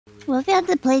What if you have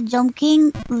to play Jump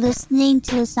King listening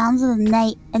to the sounds of the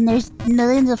night and there's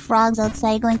millions of frogs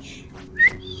outside going...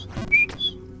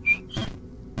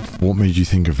 What made you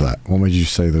think of that? What made you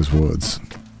say those words?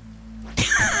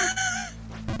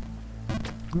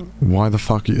 Why the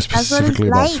fuck are you specifically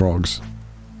about frogs?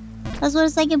 That's what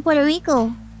it's like in Puerto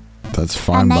Rico. That's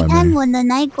fine by me. At nighttime, when the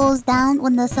night goes down,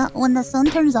 when the sun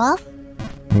turns off.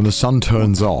 When the sun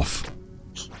turns off.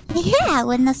 Yeah,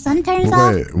 when the sun turns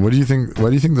off. Wait, what do you think? Where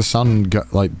do you think the sun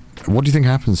like? What do you think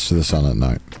happens to the sun at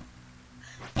night?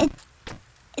 It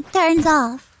turns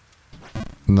off.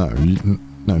 No,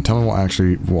 no. Tell me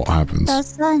what happens. The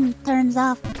sun turns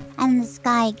off, and the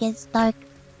sky gets dark,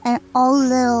 and all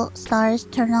little stars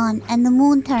turn on, and the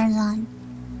moon turns on.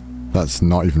 That's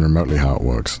not even remotely how it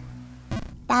works.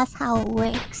 That's how it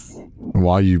works.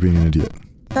 Why are you being an idiot?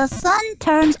 The sun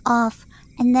turns off,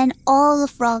 and then all the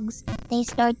frogs, they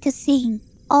start to sing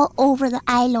all over the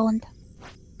island.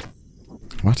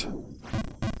 What?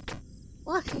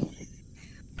 What?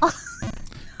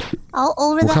 All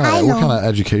over the island. What kind of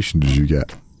education did you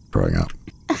get growing up?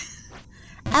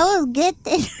 I was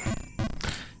gifted.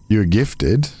 You were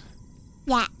gifted?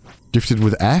 Yeah. Gifted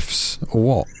with Fs? Or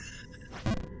what?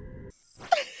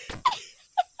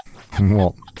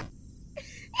 What?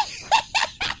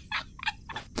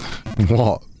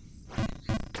 What?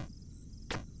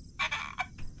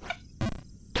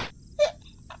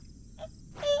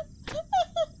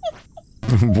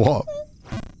 What?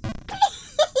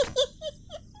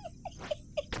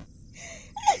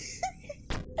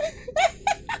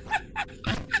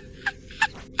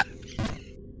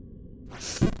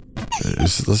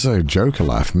 That's a Joker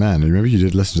laugh, man. Maybe you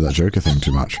did listen to that Joker thing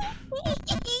too much.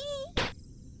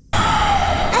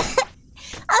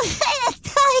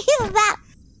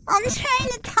 I'm trying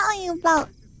to tell you about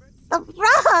the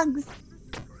frogs.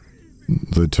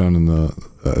 They turn in the...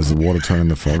 is the water turning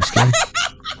the frog skin?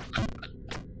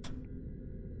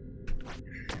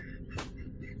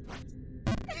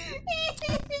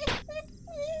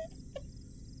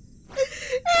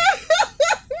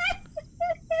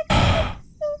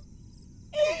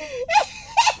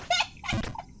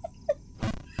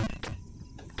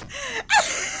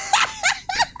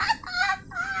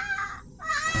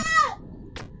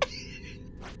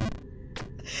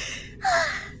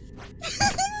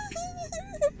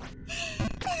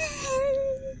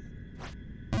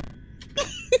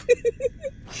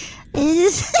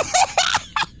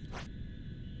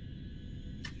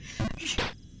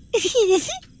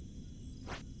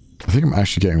 I think I'm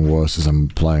actually getting worse as I'm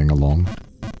playing along.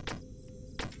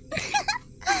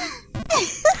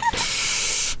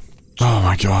 Oh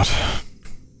my god.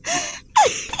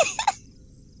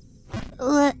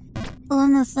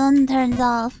 When the sun turns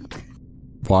off.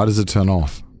 Why does it turn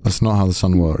off? That's not how the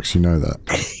sun works, you know that.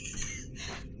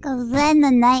 Because then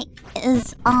the night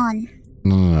is on.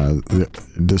 No.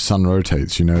 The sun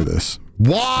rotates, you know this.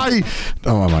 Why?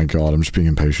 Oh my god, I'm just being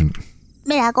impatient.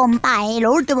 Mira, compa,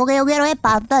 lo último que yo quiero es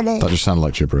pátale. That just sounded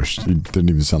like gibberish. It didn't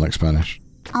even sound like Spanish.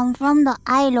 I'm from the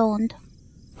island.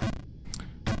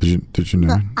 Did you know?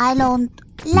 The island.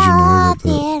 Did you know that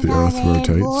the earth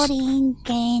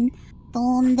rotates?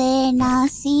 Donde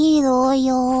nacido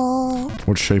yo.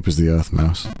 What shape is the earth,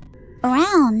 Mouse?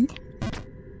 Round.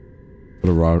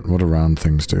 What do round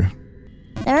things do?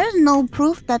 There is no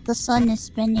proof that the sun is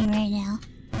spinning right now.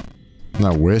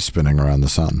 No, we're spinning around the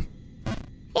sun.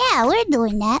 Yeah, we're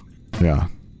doing that. Yeah.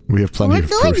 We have plenty of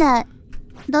proof. We're doing that.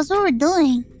 That's what we're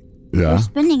doing. Yeah. We're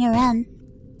spinning around.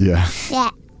 Yeah. Yeah.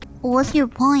 What's your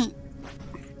point?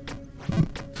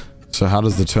 So how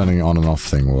does the turning on and off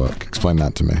thing work? Explain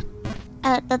that to me.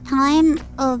 At the time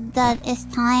of that it's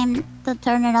time to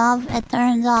turn it off, it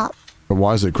turns off. But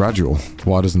why is it gradual?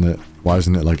 Why isn't it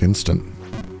like instant?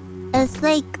 It's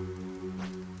like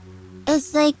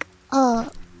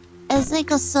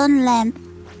a sun lamp.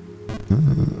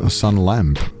 A sun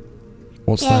lamp?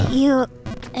 What's that? Yeah,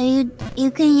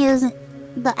 you can use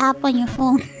the app on your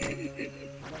phone.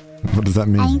 What does that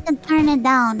mean? And you can turn it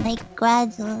down, like,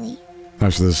 gradually.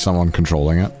 Actually, there's someone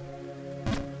controlling it?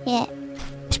 Yeah.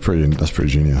 That's pretty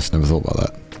genius. Never thought about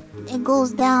that. It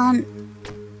goes down.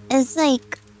 It's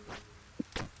like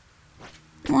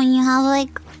when you have,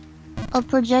 like, a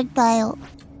projectile.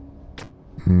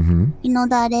 Mm-hmm. You know what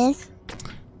that is?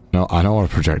 No, I know what a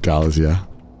projectile is, yeah.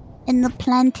 In the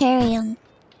planetarium.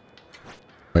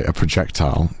 Wait, a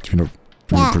projectile? Do you know?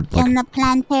 Yeah, in the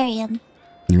planetarium.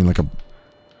 You mean like a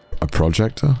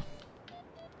projector?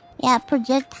 Yeah,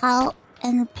 projectile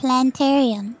in the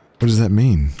planetarium. What does that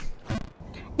mean?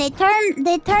 They turn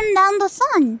down the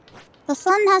sun. The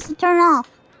sun has to turn off.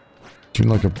 Do you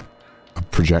mean like a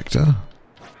projector?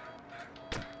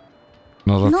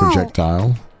 Not a No.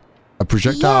 projectile? A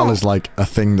projectile Yeah. is like a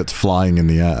thing that's flying in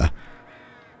the air.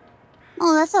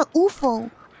 Oh, that's an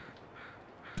UFO.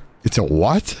 It's a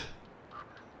what?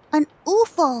 An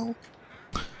UFO.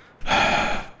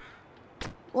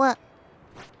 What?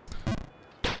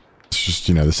 It's just,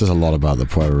 you know, this says a lot about the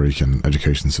Puerto Rican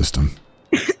education system.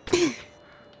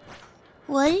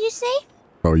 What did you say?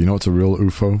 Oh, you know what's a real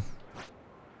UFO?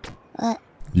 What?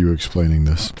 You explaining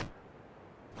this.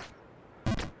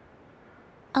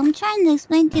 I'm trying to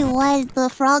explain to you why the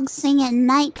frogs sing at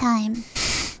nighttime.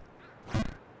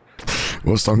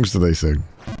 What songs do they sing?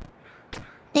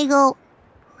 They go...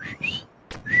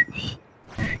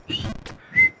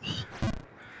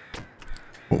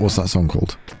 What's that song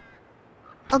called?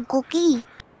 A cookie.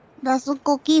 That's what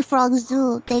cookie frogs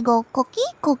do. They go cookie,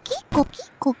 cookie, cookie,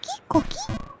 cookie, cookie.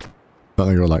 Don't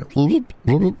they go like... Whoop,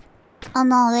 whoop? Oh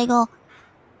no, they go...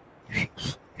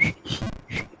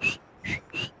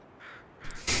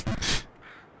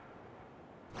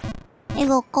 They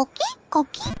go cookie,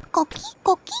 cookie, cookie,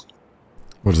 cookie.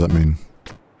 What does that mean?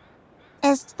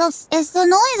 It's the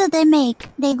noise that they make.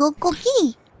 They go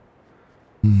cookie.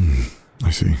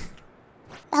 I see.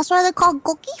 That's why they're called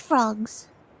cookie frogs.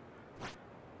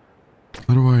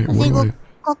 How do I... They go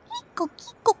cookie,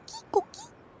 cookie, cookie, cookie.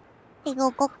 They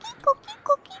go cookie, cookie,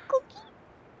 cookie, cookie.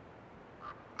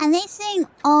 And they sing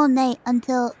all night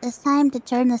until it's time to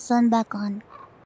turn the sun back on.